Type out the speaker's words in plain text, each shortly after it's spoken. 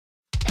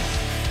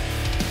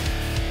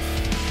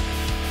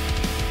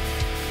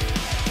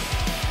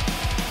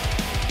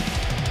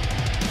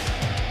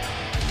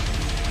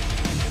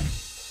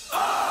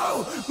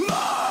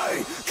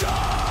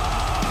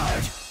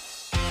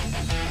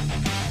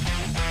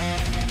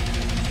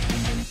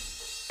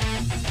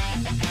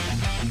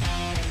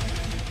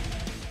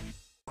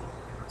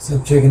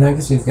So Chicken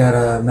Nuggets, we've got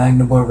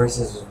MagneBoar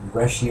versus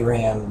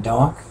Reshiram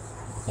Donk,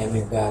 and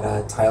we've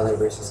got Tyler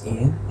versus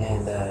Ian,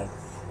 and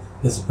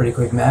this is a pretty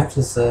quick match.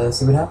 Let's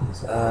see what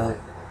happens.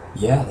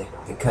 Yeah,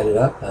 they cut it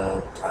up.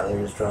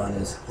 Tyler is drawing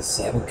his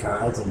 7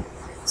 cards, and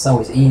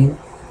so is Ian.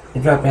 They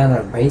drop down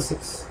their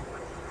basics,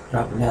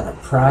 dropping down their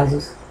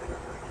prizes,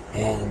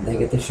 and they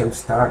get the show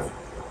started.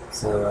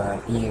 So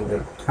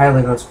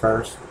Tyler goes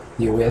first.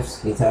 He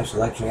whiffs. He attaches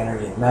electric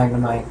energy to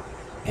Magnemite,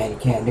 and he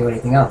can't do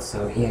anything else.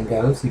 So Ian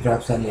goes. He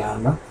drops down the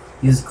Anima.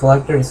 Uses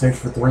Collector to search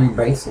for 3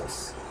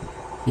 basics.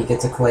 He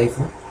gets a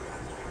Clayful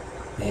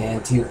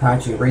and 2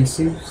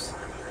 Pachirisus,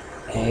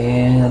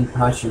 and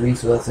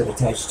Pachirisu lets it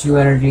attach 2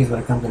 energies when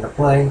it comes into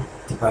play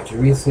to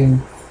Pachirisu,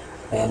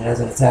 and it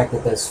has an attack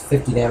that does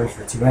 50 damage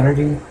for 2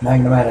 energy.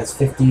 Magnemite has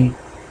 50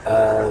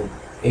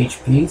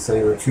 HP, so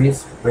he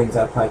retreats, brings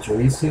out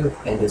Pachirisu,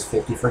 and does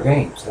 50 for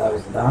game. So that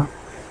was the donk.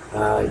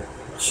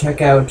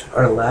 Check out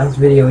our last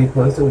video we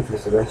posted, which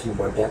was the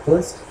MagneBoar deck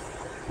list.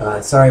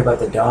 Sorry about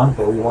the donk,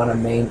 but we want to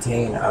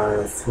maintain our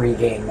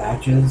 3-game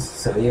matches,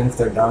 so even if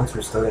they're donks,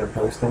 we're still going to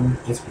post them,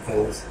 just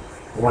because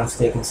we want to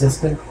stay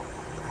consistent.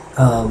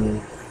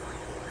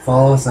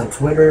 Follow us on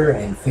Twitter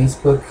and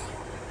Facebook,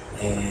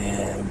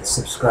 and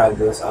subscribe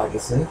to us,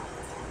 obviously.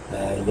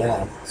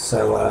 Yeah,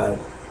 so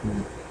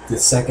the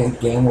second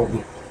game will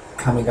be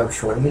coming up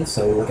shortly,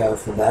 so look out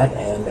for that,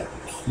 and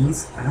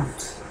peace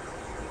out.